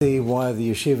See why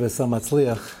the yeshiva is so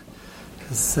matzliach,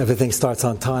 because everything starts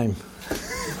on time.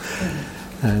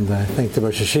 And I thank the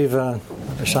Rosh Yeshiva,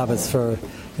 Shabbos, for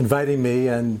inviting me,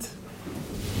 and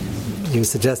you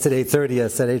suggested 8:30, I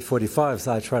said 8:45,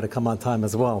 so I try to come on time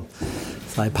as well.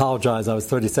 So I apologize, I was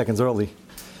 30 seconds early.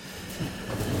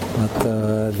 But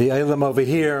the Eilim over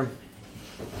here,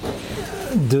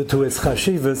 due to its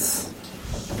chashivas,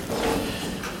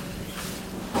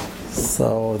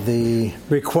 so the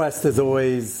request is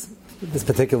always, this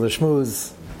particular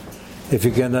shmooze, if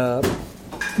you're going to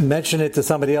mention it to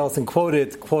somebody else and quote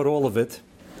it, quote all of it,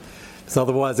 because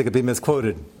otherwise it could be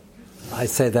misquoted. I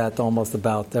say that almost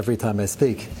about every time I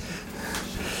speak.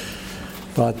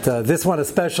 But this one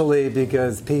especially,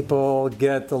 because people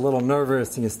get a little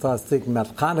nervous and you start thinking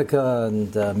about Hanukkah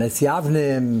and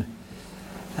Mesyavnim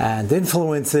and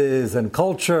influences and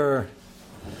culture.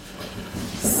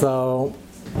 So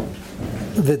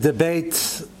the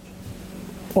debate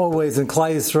always in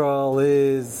Klal Yisrael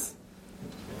is,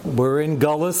 we're in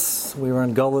Gullus. We were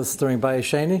in Gullus during Bayis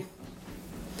Sheni.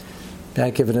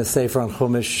 Yaakov in his Sefer on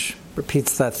Chumash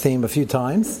repeats that theme a few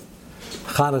times.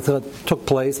 Hanukkah took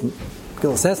place.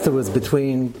 Gilus Esther was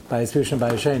between Bayis Rishon and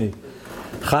Bayis Sheni.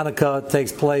 Hanukkah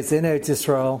takes place in Eretz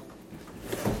Yisrael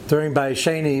during Bayis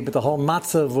Sheni, but the whole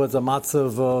matzav was a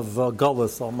matzav of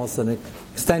Gullus, almost an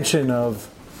extension of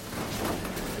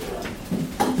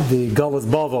the Gullus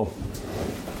Bavel.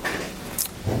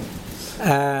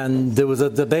 And there was a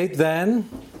debate then,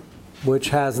 which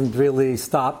hasn't really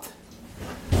stopped.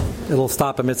 It'll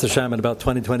stop in Mitzvah Shem in about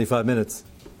 20-25 minutes,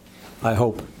 I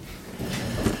hope.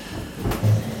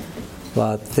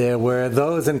 But there were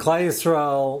those in Klal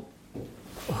Yisrael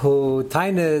who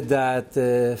tainted that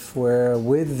if we're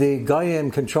with the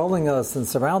Goyim controlling us and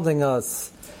surrounding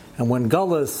us, and when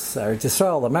Gullus, Eretz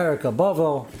Yisrael, America,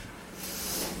 Bavel,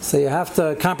 so you have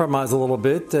to compromise a little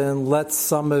bit and let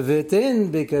some of it in,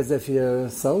 because if you're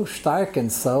so stark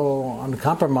and so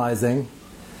uncompromising,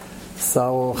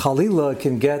 so Chalila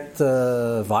can get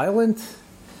violent,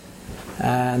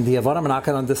 and the Yavanim are not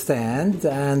going to understand,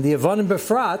 and the Yavanim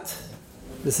Befrat.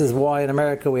 This is why in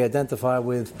America we identify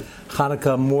with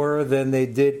Hanukkah more than they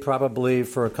did probably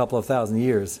for a couple of thousand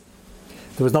years.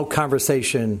 There was no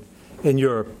conversation in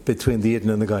Europe between the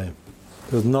Yidden and the Goyim.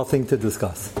 There was nothing to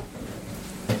discuss.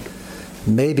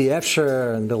 Maybe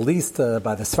Efsher and the least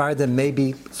by the Sfardim,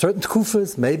 maybe certain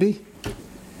Tkufas, maybe.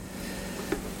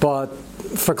 But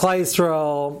for Klal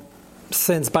Yisrael,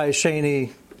 since Bayis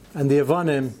Sheni and the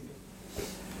Yavanim,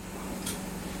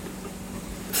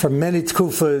 for many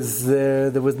tkufas,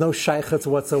 there was no shaychus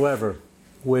whatsoever,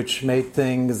 which made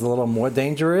things a little more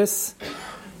dangerous,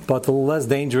 but a little less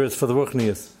dangerous for the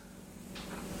ruchnius.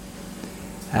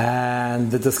 And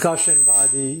the discussion by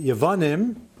the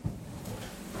Yavanim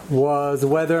was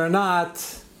whether or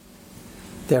not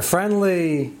they're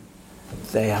friendly,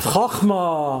 they have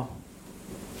chokhmah,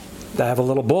 they have a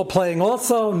little ball playing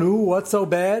also. No, what's so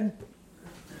bad?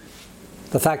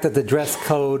 The fact that the dress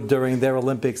code during their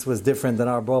Olympics was different than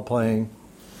our ball playing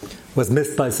was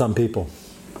missed by some people.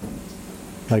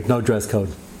 Like no dress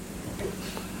code.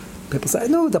 People say,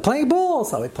 no, they're playing ball,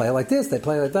 so they play like this, they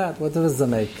play like that. What does it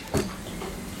make?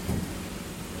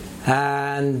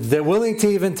 And they're willing to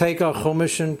even take our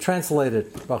Chumash and translate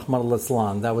it, Rahman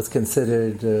al-Islam. That was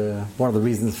considered one of the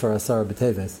reasons for Asar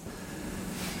B'Teves.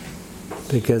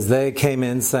 Because they came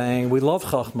in saying, we love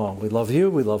Chachma, we love you,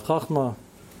 we love Chachma.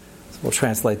 We'll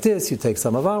translate this, you take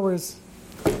some of ours.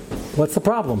 What's the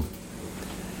problem?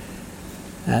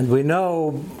 And we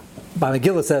know, by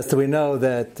Megillah Esther, we know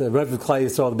that Rev Klal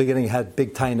Yisrael at the beginning had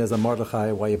big tainas on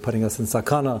Mordechai. Why are you putting us in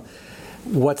Sakana?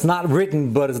 What's not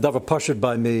written, but is davar pashut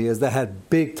by me, is they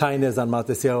had big tainas on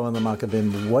Matisyahu and the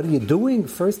Maccabim. What are you doing?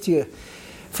 First you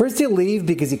leave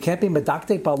because you can't be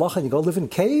medaktek ba'alacha and you go live in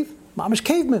cave? Mamish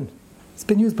caveman. It's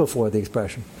been used before, the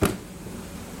expression.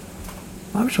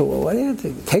 I'm sure, what are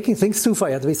you taking things too far?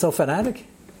 You have to be so fanatic.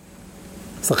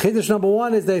 So Chiddush number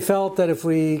one is they felt that if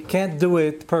we can't do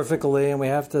it perfectly and we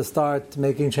have to start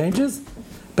making changes,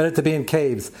 better to be in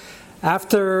caves.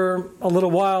 After a little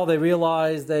while, they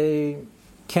realized they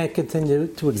can't continue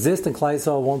to exist and Klal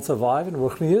Yisrael won't survive in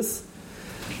Ruchnius.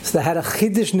 So they had a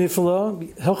Chiddush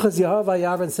Nifla. Hilchas Yehovah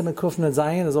Yav and Siman Kuf and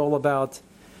Zayin is all about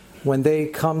when they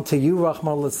come to you,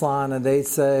 Rahman al-Islam, and they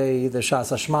say the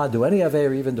Shas Hashma, do any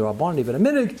Aver, even do Rabban, even a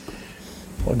Minig,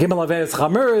 or Gimel Averis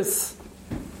Chameris,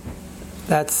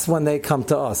 that's when they come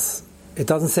to us. It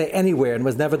doesn't say anywhere, and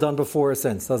was never done before or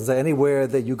since. It doesn't say anywhere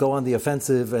that you go on the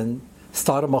offensive and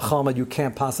start a Muhammad you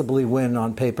can't possibly win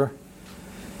on paper.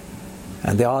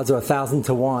 And the odds are 1,000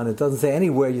 to 1. It doesn't say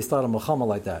anywhere you start a Muhammad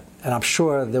like that. And I'm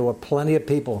sure there were plenty of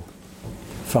people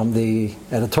from the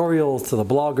editorials to the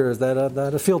bloggers. They had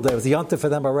a field day. It was a yontif for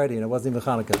them already, and it wasn't even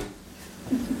Hanukkah.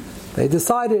 They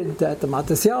decided that the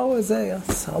Matisyahu is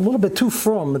a little bit too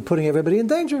frum and putting everybody in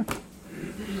danger.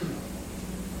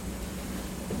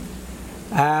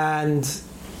 And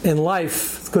in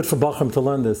life, it's good for Bachram to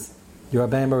learn this. Your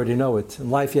Rabbeim already know it. In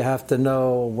life, you have to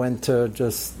know when to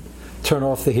just turn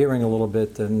off the hearing a little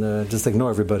bit and just ignore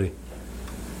everybody.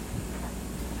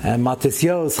 And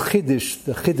Matisyahu's Chiddush,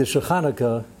 the Chiddush of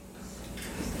Hanukkah,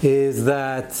 is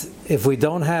that if we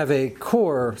don't have a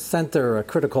core center, a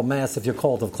critical mass, if you're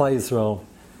called, of Klal Yisrael,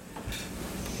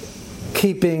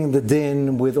 keeping the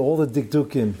din with all the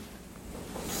dikdukim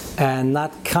and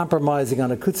not compromising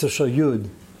on a kutzah shel yud,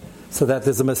 so that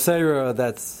there's a Mesorah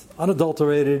that's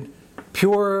unadulterated,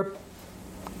 pure,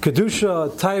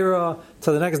 kedusha, taira,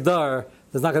 to the next dar,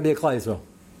 there's not going to be a Klal Yisrael.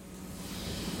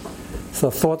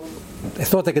 So they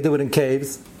thought they could do it in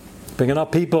caves, bringing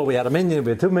up people. We had a minyan, we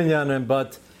had 2 minyanim,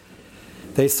 but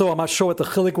they saw, I'm not sure what the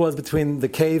chilik was between the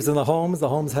caves and the homes. The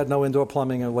homes had no indoor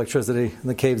plumbing and electricity, and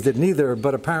the caves didn't either,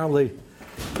 but apparently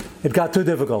it got too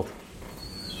difficult.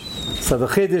 So the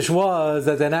chiddush was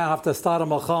that they now have to start a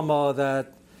milchama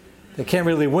that they can't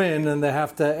really win, and they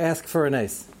have to ask for an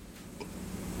ace.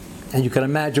 And you can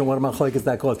imagine what a machlokes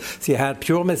that caused. So you had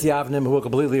pure misyavnim who were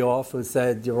completely off, who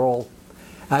said, you're all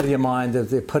out of your mind,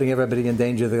 they're putting everybody in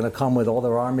danger, they're going to come with all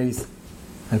their armies,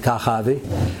 and kachavi.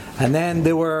 And then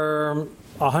there were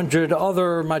 100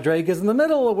 other madregas in the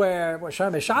middle where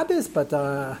Shem is Shabbos, but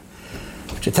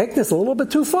if you take this a little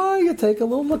bit too far, you take a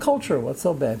little of the culture. What's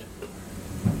so bad?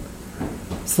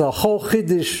 It's the whole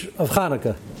chiddush of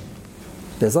Hanukkah.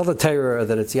 There's other terror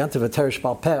that it's Yantiv Teresh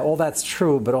Shbal Peh. All that's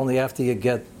true, but only after you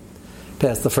get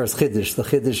past the first chiddush. The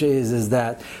chiddush is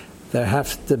that there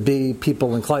have to be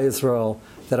people in Klal Yisrael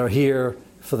that are here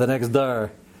for the next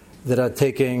dar, that are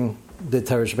taking the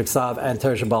Teresh B'Ksav and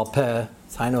Teresh Shbal Peh,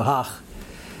 Tzaynu Hach,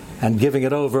 and giving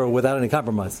it over without any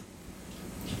compromise.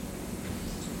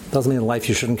 Doesn't mean in life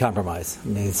you shouldn't compromise. It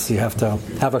means you have to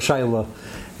have a shayla,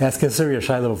 ask a serious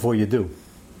shayla before you do.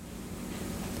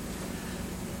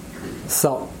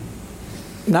 So,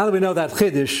 now that we know that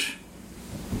chiddush,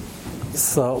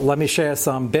 so let me share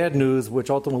some bad news, which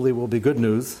ultimately will be good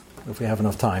news, if we have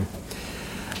enough time.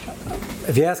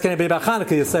 If you ask anybody about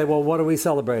Hanukkah, you say, well, what are we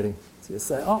celebrating? So you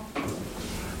say, oh,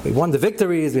 we won the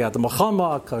victories, we had the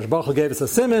Milchama, Kadosh Baruch Hu gave us a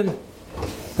siman,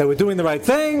 that we're doing the right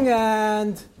thing,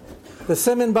 and the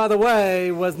siman, by the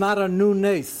way, was not a new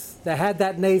nace. They had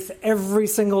that nace every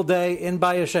single day in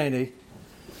Bayesheni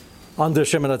under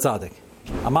Shimon HaTzadik.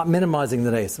 I'm not minimizing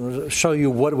the nace. I'm going to show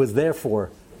you what it was there for.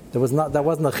 That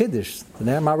wasn't a chiddush. The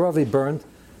Ner Maravi burned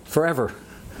forever,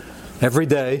 every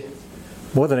day,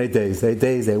 more than 8 days, 8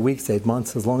 days, 8 weeks, 8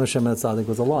 months, as long as Shimon HaTzadik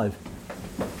was alive.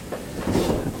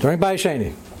 During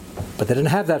Bayesheni. But they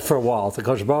didn't have that for a while. So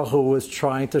Kadosh Baruch Hu was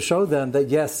trying to show them that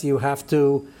yes, you have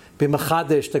to be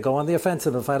mechadish, to go on the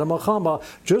offensive and fight a milchama,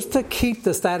 just to keep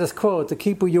the status quo, to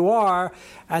keep who you are,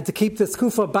 and to keep the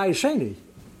skufa Bayesheni.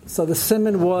 So the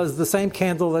siman was the same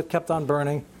candle that kept on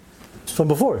burning from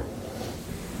before.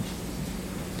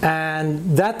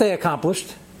 And that they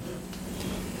accomplished.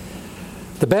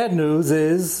 The bad news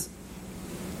is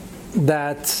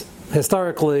that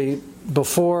historically,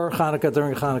 before Hanukkah,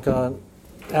 during Hanukkah,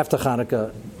 after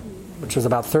Hanukkah, which was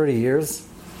about 30 years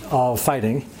of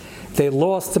fighting, they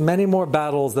lost many more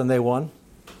battles than they won.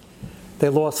 They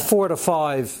lost 4 to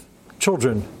 5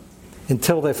 children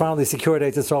until they finally secured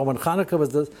Eretz Yisrael. When Hanukkah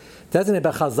was designated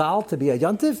by Chazal to be a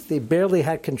yontif, they barely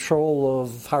had control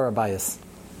of Har HaBayis.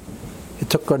 It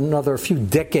took another few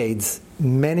decades,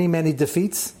 many, many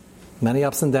defeats, many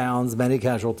ups and downs, many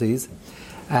casualties,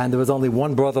 and there was only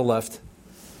one brother left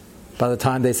by the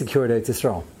time they secured Eretz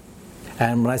Yisrael.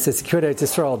 And when I say secured Eretz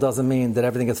Yisrael, it doesn't mean that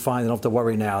everything is fine, they don't have to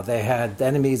worry now. They had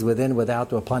enemies within, without,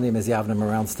 there were plenty of Mizyavnim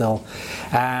around still.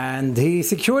 And he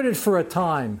secured it for a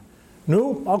time.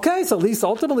 No? Okay, so at least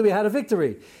ultimately we had a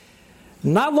victory.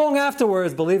 Not long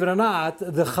afterwards, believe it or not,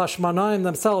 the Chashmonaim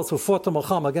themselves who fought the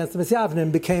Milchama against the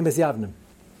Mizyavnim became Mizyavnim.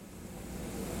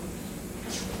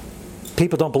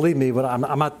 People don't believe me, but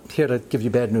I'm not here to give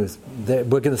you bad news. We're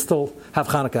going to still have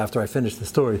Hanukkah after I finish the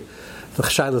story. The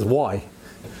Chashayla is why.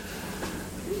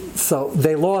 So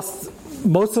they lost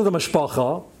most of the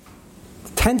mashpacha,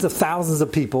 tens of thousands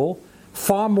of people.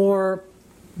 Far more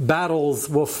battles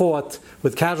were fought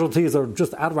with casualties or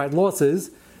just outright losses.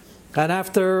 And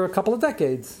after a couple of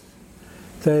decades,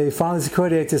 they finally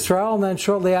secured Eretz Yisrael, and then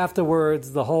shortly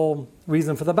afterwards, the whole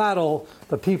reason for the battle,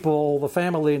 the people, the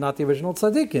family, not the original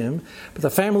tzaddikim, but the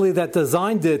family that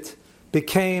designed it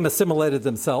became assimilated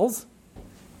themselves.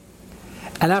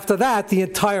 And after that, the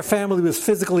entire family was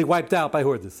physically wiped out by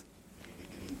hordes.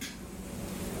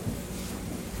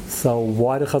 So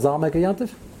why did Chazal make a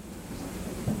Yantif?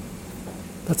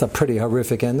 That's a pretty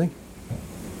horrific ending.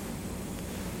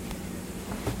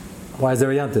 Why is there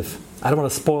a Yantif? I don't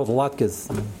want to spoil the latkes.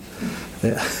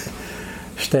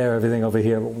 Stare everything over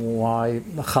here. Why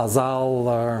Chazal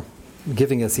are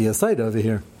giving us the Yesod over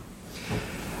here?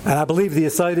 And I believe the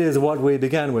Yesod is what we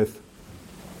began with.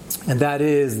 And that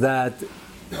is that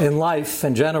in life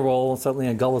in general, certainly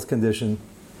in Gullah's condition,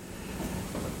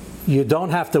 you don't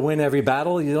have to win every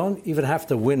battle. You don't even have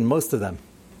to win most of them.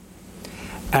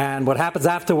 And what happens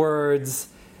afterwards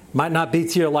might not be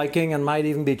to your liking and might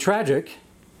even be tragic.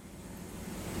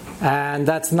 And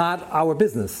that's not our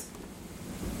business.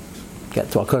 Get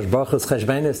to Akash Baruch Hu's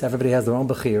Cheshbenis. Everybody has their own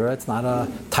Bechira. It's not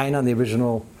a taina on the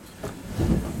original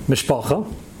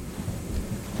Mishpacha.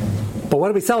 But what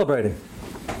are we celebrating?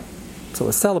 So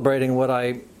we're celebrating what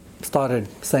I started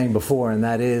saying before, and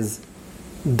that is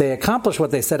they accomplished what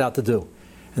they set out to do.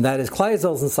 And that is Klal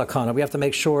Yisrael's and Sakana. We have to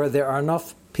make sure there are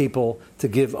enough people to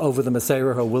give over the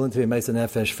Meseirah who are willing to be Meis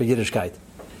Nefesh for Yiddishkeit.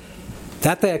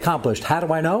 That they accomplished. How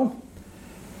do I know?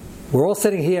 We're all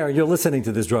sitting here and you're listening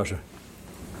to this drasha.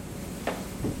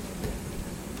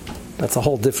 That's a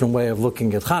whole different way of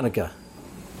looking at Hanukkah.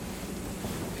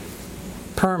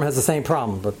 Purim has the same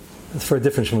problem, but it's for a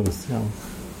different shmooze.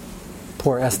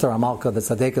 Poor Esther Amalka, the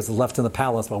tzaddikas, is left in the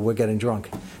palace while we're getting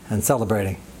drunk and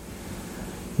celebrating.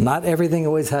 Not everything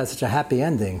always has such a happy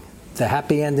ending. The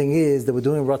happy ending is that we're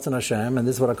doing Ratzon Hashem, and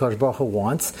this is what HaKadosh Baruch Hu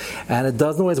wants, and it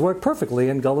doesn't always work perfectly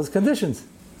in Gullah's conditions.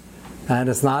 And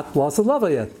it's not loss of love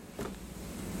yet.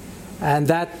 And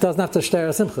that doesn't have to share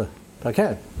a simcha.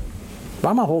 Okay.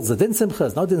 Rama holds the din simcha,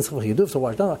 it's no din simcha, you do have to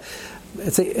watch. No,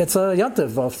 it's a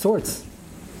yantiv of sorts.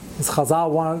 This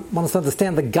Chazal want us to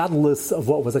understand the godless of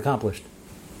what was accomplished.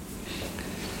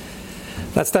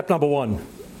 That's step number one.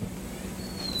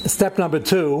 Step number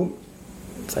two,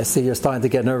 so I see you're starting to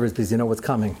get nervous because you know what's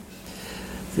coming.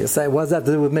 So you say, what does that have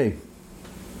to do with me?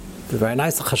 It's very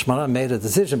nice. The Chashmana made a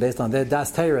decision based on their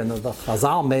Das Torah, and the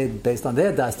Chazal made based on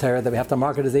their Das Torah that we have to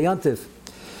mark it as a yantiv.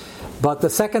 But the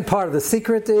second part of the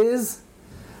secret is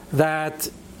that,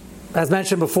 as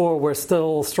mentioned before, we're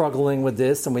still struggling with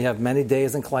this, and we have many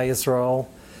days in Klal Yisrael.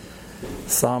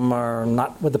 Some are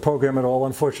not with the program at all,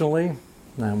 unfortunately.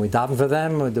 And we daven for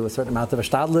them, we do a certain amount of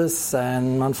ashtadlis,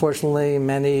 and unfortunately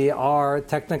many are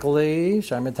technically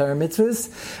Sharmei Torah mitzvahs,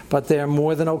 but they're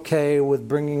more than okay with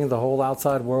bringing the whole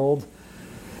outside world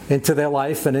into their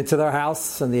life and into their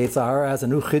house. And the Yetzer Hara has a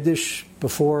new chiddush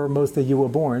before most of you were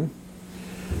born.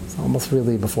 It's almost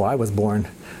really before I was born.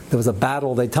 There was a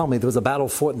battle, they tell me, there was a battle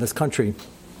fought in this country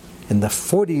in the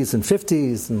 40s and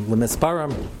 50s in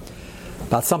Lemisparam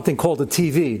about something called a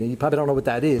TV. You probably don't know what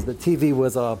that is, but TV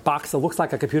was a box that looks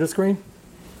like a computer screen.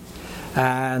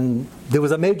 And there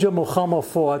was a major Muhammad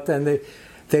fought, and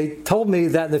they told me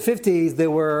that in the 50s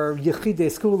there were Yechidei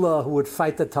Skula who would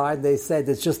fight the tide. They said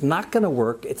it's just not going to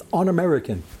work. It's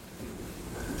un-American.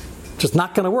 Just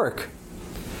not going to work.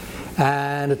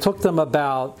 And it took them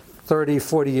about 30,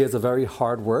 40 years of very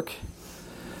hard work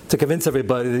to convince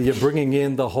everybody that you're bringing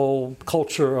in the whole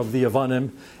culture of the Yavanim,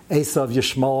 Esav,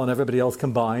 Yishmael, and everybody else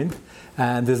combined,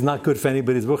 and it's not good for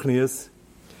anybody's ruchnius.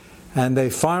 And they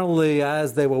finally,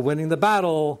 as they were winning the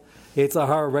battle, Yetzer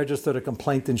Hara registered a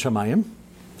complaint in Shemayim.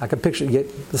 I can picture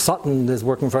the Satan is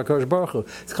working for HaKadosh Baruch Hu.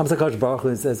 He comes to HaKadosh Baruch Hu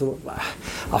and says,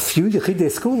 a few Yechidei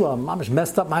Skula, Mamish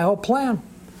messed up my whole plan.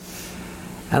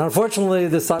 And unfortunately,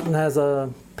 the Satan has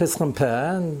a Pischem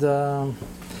Peh, and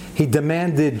he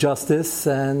demanded justice,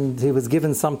 and he was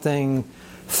given something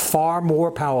far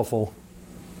more powerful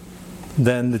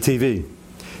than the TV.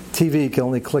 TV can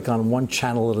only click on one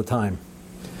channel at a time.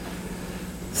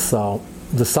 So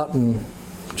the Satan,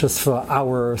 just for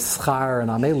our schar and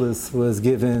amelus, was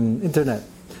given internet.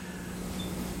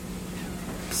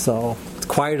 So it's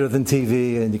quieter than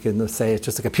TV, and you can say it's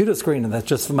just a computer screen, and that's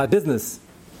just for my business.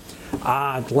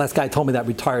 The last guy told me that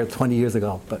retired 20 years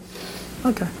ago, but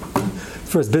okay.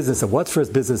 For his business, and what's for his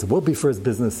business, it will be for his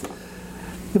business.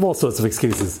 You have all sorts of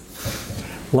excuses.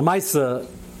 Lamaisa,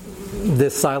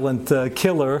 this silent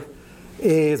killer,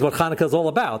 is what Hanukkah is all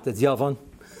about. It's Yavan.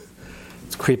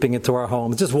 It's creeping into our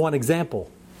home. It's just one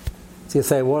example. So you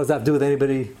say, what does that have to do with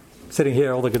anybody sitting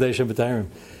here, all the Kadeshim B'Tayrim?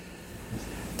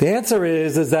 The answer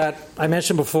is that I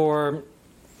mentioned before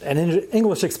an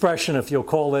English expression, if you'll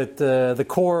call it the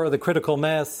core, the critical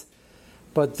mass.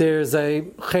 But there's a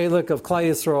chelik of Klal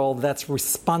Yisrael that's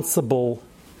responsible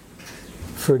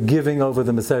for giving over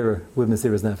the Meseirah with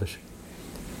Mesiras Nefesh.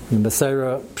 The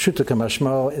Meseirah, Pshuta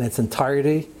Kamashmo, in its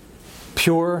entirety,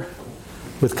 pure,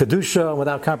 with Kedusha, and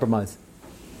without compromise.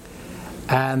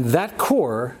 And that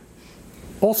core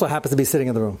also happens to be sitting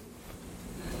in the room.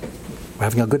 We're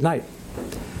having a good night.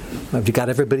 If you got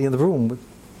everybody in the room,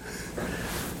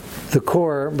 the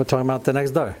core, we're talking about the next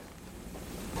door.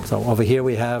 So over here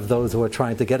we have those who are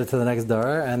trying to get it to the next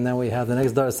door, and then we have the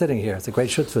next door sitting here. It's a great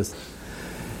shutfus.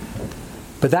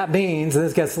 But that means, and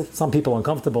this gets some people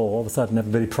uncomfortable, all of a sudden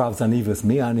everybody proves anivus,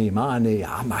 mi ani, ma ani,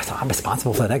 I'm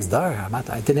responsible for the next door.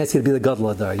 I didn't ask you to be the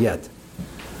gadol door yet.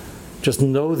 Just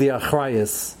know the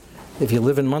achrayus. If you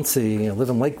live in Monsey, you live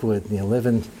in Lakewood, you live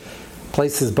in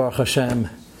places, Baruch Hashem,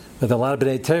 with a lot of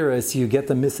B'nai Teres, you get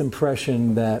the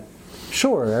misimpression that,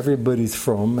 sure, everybody's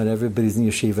from, and everybody's in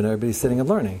yeshiva, and everybody's sitting and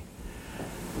learning.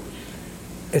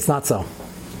 It's not so.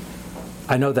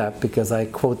 I know that because I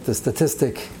quote the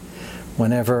statistic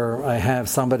whenever I have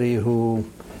somebody who,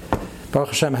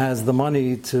 Baruch Hashem, has the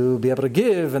money to be able to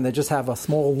give, and they just have a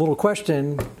small little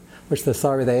question, which they're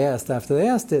sorry they asked after they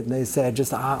asked it, and they said,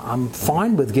 I'm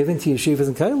fine with giving to yeshivas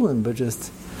and kailim, but just,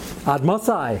 ad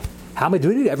masai, how am I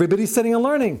doing it? Everybody's sitting and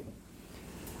learning.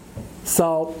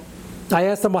 So, I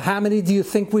asked them, well, how many do you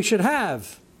think we should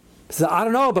have? He said, I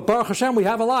don't know, but Baruch Hashem, we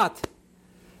have a lot.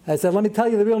 I said, let me tell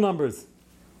you the real numbers.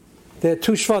 There are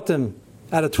 2 shvatim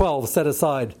out of 12 set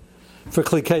aside for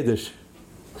Kli Kodesh.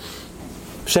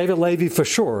 Shevet Levi for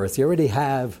sure, so you already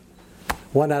have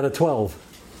 1 out of 12.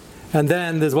 And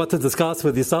then there's what to discuss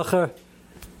with Yisachar.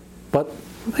 But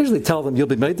I usually tell them, you'll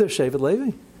be made there, Shevet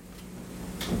Levi.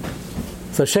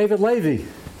 So Shevet Levi,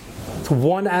 it's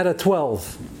 1 out of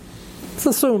 12. Let's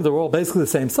assume they're all basically the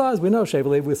same size. We know Shevet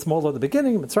Levi was smaller at the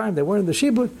beginning. Mitzrayim, they weren't in the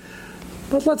Shibud.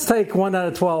 But let's take 1 out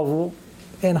of 12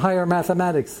 in higher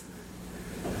mathematics.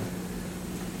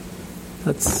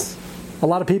 That's a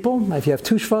lot of people. If you have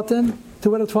 2 shvatim,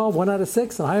 2 out of 12, 1 out of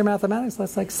 6, in higher mathematics,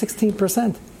 that's like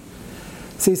 16%.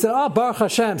 So he said, Baruch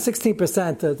Hashem,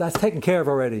 16%, that's taken care of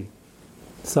already.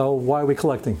 So why are we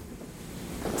collecting?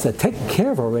 He said, taken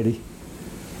care of already?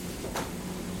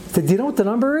 I said, do you know what the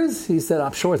number is? He said,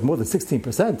 I'm sure it's more than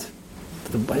 16%.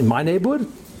 In my neighborhood,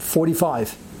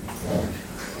 45.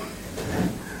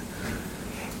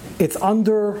 It's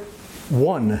under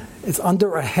 1. It's under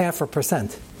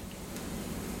 0.5%.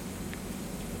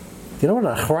 Do you know what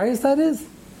a achrayus that is?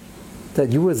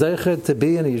 That you were zeichet to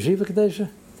be in a yeshiva kadesha?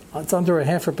 It's under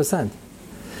 0.5%.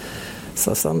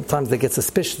 So sometimes they get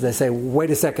suspicious. They say,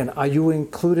 wait a second, are you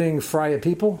including Freya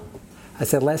people? I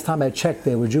said, last time I checked,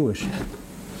 they were Jewish.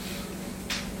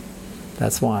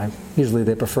 That's why. Usually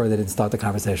they prefer they didn't start the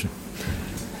conversation.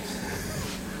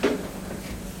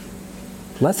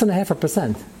 Less than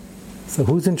 0.5%. So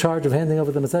who's in charge of handing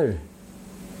over the Matzah?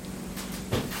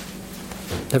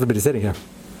 Everybody's sitting here.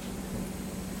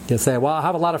 You say, well, I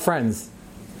have a lot of friends.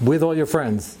 With all your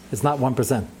friends, it's not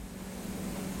 1%.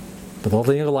 With all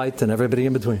the Yingolite and everybody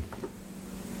in between.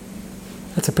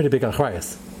 That's a pretty big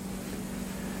achrayus.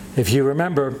 If you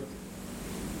remember,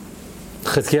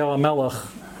 Chizkiyahu HaMelech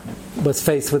was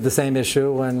faced with the same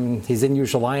issue when he's in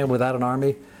Yerushalayim without an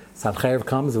army. Sancheiriv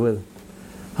comes with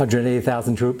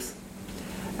 180,000 troops.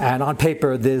 And on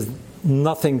paper, there's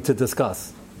nothing to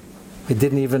discuss.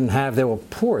 They were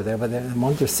poor. They were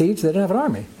under siege. They didn't have an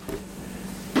army.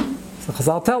 So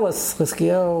Chazal tell us,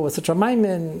 Chizkiyahu was such a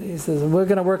maimin. He says, we're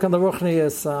going to work on the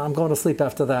Ruchnius. I'm going to sleep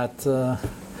after that.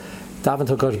 Daven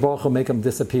to Kosh Baruch Hu, make them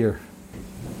disappear.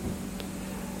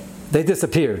 They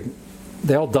disappeared.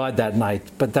 They all died that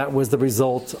night. But that was the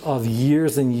result of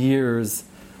years and years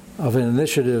of an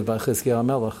initiative by Chizkiyahu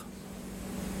HaMelech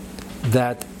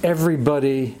that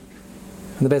everybody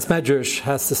in the Beis Medrash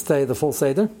has to stay the full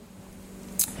Seder.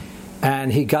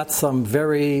 And he got some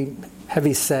very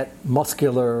heavy-set,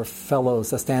 muscular fellows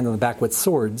that stand in the back with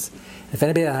swords. If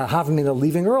anybody had Havamina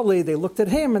leaving early, they looked at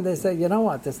him and they said, you know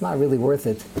what, it's not really worth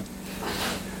it.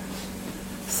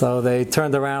 So they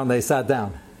turned around, they sat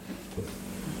down.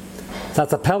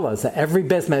 That's a pella. So every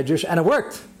Beis Medrash, and it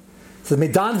worked. It says,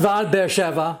 Midan Vad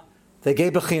Be'er they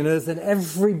gave bechinas, and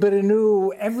everybody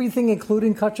knew everything,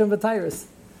 including Kachim V'Tairis.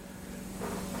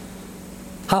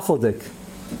 Hafladik.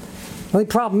 The only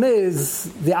problem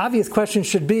is, the obvious question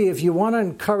should be, if you want to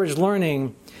encourage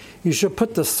learning, you should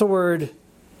put the sword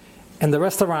in the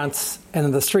restaurants and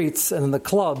in the streets and in the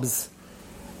clubs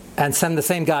and send the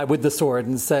same guy with the sword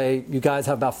and say, you guys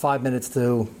have about 5 minutes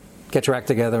to get your act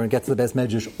together and get to the Beis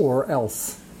Medrash, or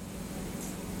else.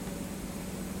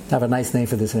 I have a nice name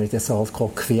for this in Israel. It's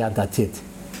called Kviyat Datit.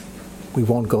 We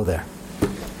won't go there.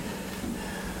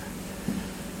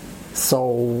 So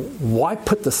why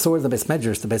put the sword in the Beis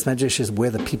Medrash? The Beis Medrash is where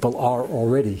the people are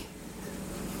already.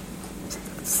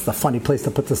 It's the funny place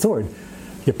to put the sword.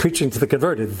 You're preaching to the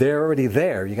converted. They're already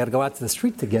there. You got to go out to the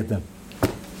street to get them.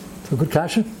 So good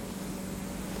kasha.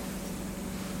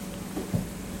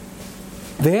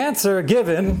 The answer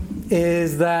given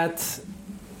is that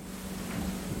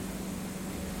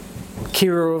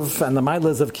Kiruv and the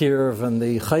Milas of Kiruv and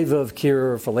the Chayva of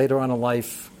Kiruv for later on in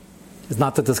life is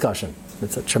not the discussion.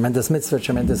 It's a tremendous mitzvah,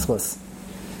 tremendous chus.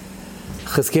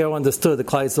 Chizkiyahu understood the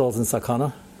Klal Yisrael is in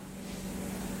sakana,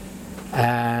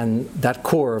 and that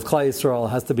core of Klal Yisrael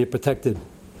has to be protected.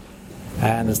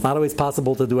 And it's not always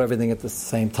possible to do everything at the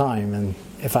same time. And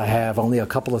if I have only a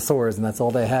couple of swords and that's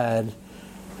all they had,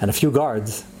 and a few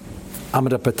guards, I'm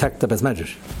going to protect the Beis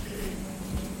Medrash.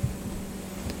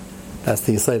 That's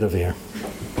the Yisayt over here.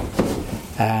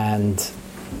 And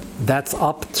that's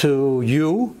up to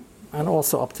you, and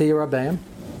also up to your Rabbeim.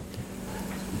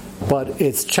 But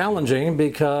it's challenging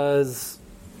because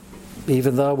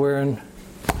even though we're in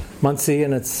Monsey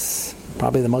and it's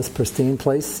probably the most pristine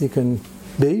place you can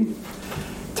be, in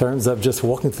terms of just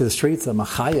walking through the streets of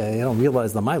Machaya, you don't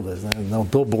realize the milas. There's no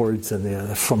billboards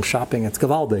and from shopping, it's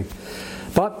Gavaldig.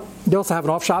 But you also have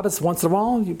an off Shabbos once in a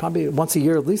while, you probably once a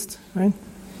year at least, right?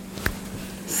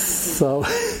 So,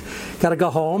 got to go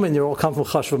home, and you all come from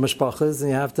chashva mishpachas, and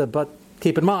you have to. But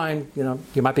keep in mind,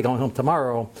 you might be going home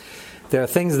tomorrow. There are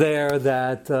things there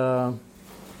that the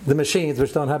machines,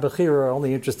 which don't have bechira, are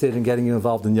only interested in getting you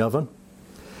involved in Yavon.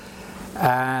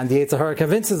 And the Yetzer Hara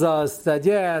convinces us that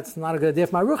it's not a good idea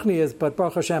if my ruchni is, but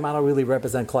Baruch Hashem, I don't really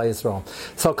represent Klal Yisrael.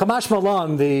 So Kamash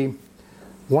Malan, the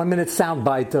 1 minute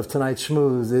soundbite of tonight's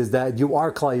shmooze is that you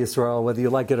are Klal Yisrael, whether you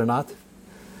like it or not,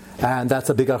 and that's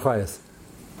a big achrayus.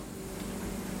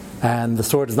 And the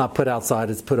sword is not put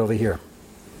outside, it's put over here.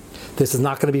 This is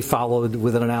not going to be followed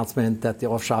with an announcement that the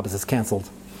off Shabbos is canceled.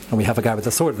 And we have a guy with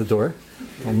a sword at the door.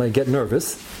 I may get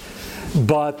nervous.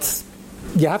 But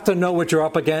you have to know what you're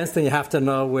up against, and you have to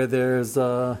know where there's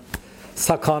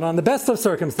sakana on the best of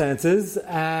circumstances,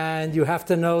 and you have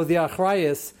to know the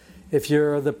achrayus. If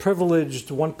you're the privileged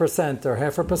 1% or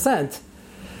 0.5%,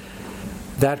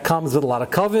 that comes with a lot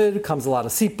of kavod, comes with a lot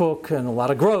of sipuk, and a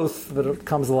lot of growth, but it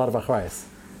comes with a lot of achrayus.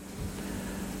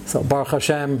 So Baruch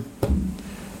Hashem,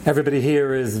 everybody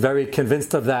here is very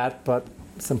convinced of that, but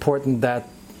it's important that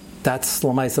that's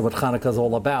l'maisa what Chanukah is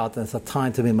all about, and it's a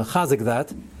time to be mechazik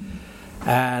that,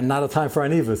 and not a time for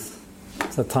anivus.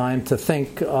 It's a time to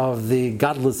think of the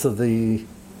godless of the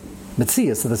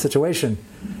mitzias, of the situation.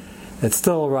 It's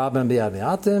still Rabban B'Yad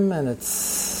Mi'atim, and it's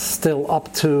still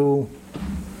up to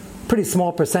a pretty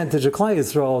small percentage of Klal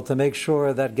Yisrael to make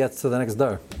sure that gets to the next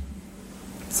door.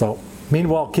 So,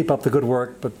 meanwhile, keep up the good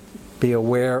work, but be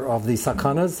aware of the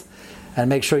sakanas, and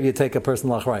make sure you take a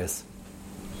personal achrayus.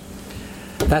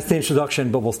 That's the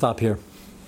introduction, but we'll stop here.